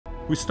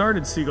We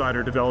started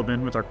Seaglider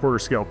development with our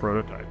quarter-scale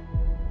prototype.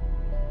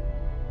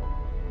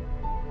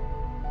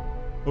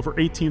 Over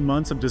 18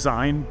 months of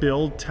design,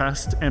 build,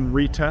 test, and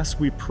retest,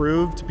 we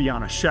proved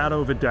beyond a shadow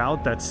of a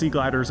doubt that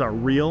Seagliders are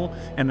real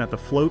and that the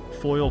float,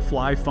 foil,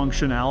 fly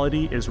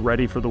functionality is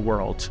ready for the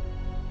world.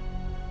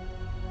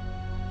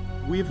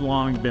 We've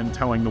long been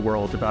telling the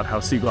world about how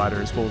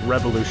Seagliders will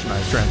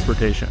revolutionize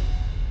transportation.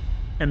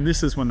 And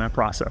this is when that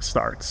process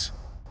starts: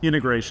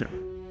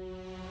 integration.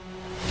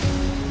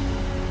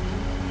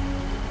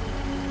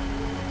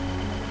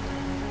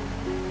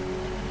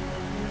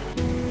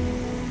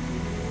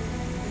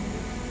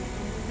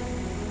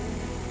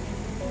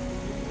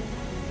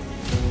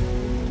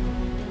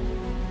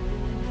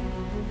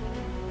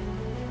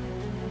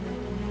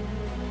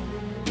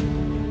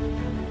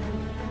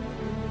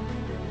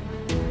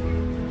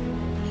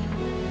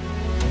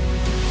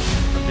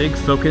 Big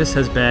focus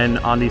has been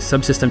on the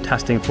subsystem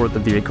testing for the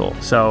vehicle.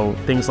 So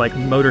things like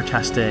motor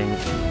testing,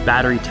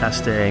 battery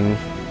testing,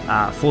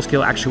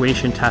 full-scale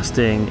actuation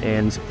testing,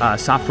 and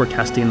software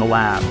testing in the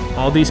lab.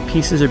 All these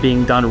pieces are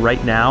being done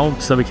right now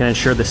so we can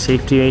ensure the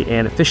safety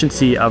and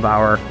efficiency of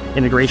our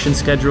integration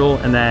schedule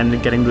and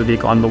then getting the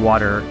vehicle on the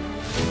water.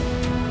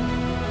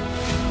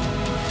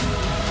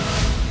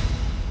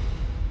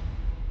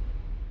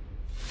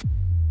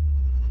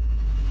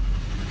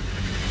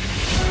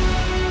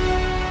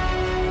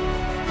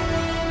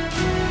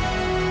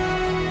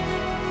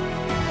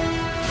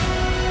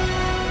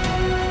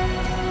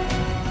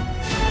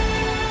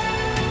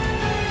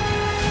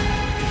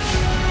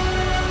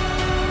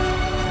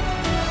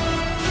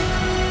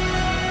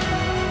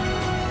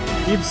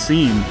 We've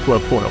seen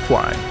float, foil,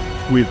 fly.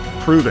 We've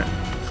proven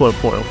float,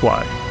 foil,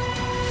 fly.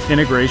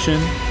 Integration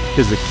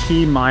is a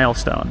key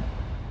milestone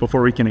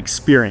before we can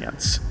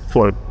experience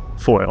float,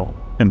 foil,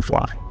 and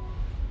fly.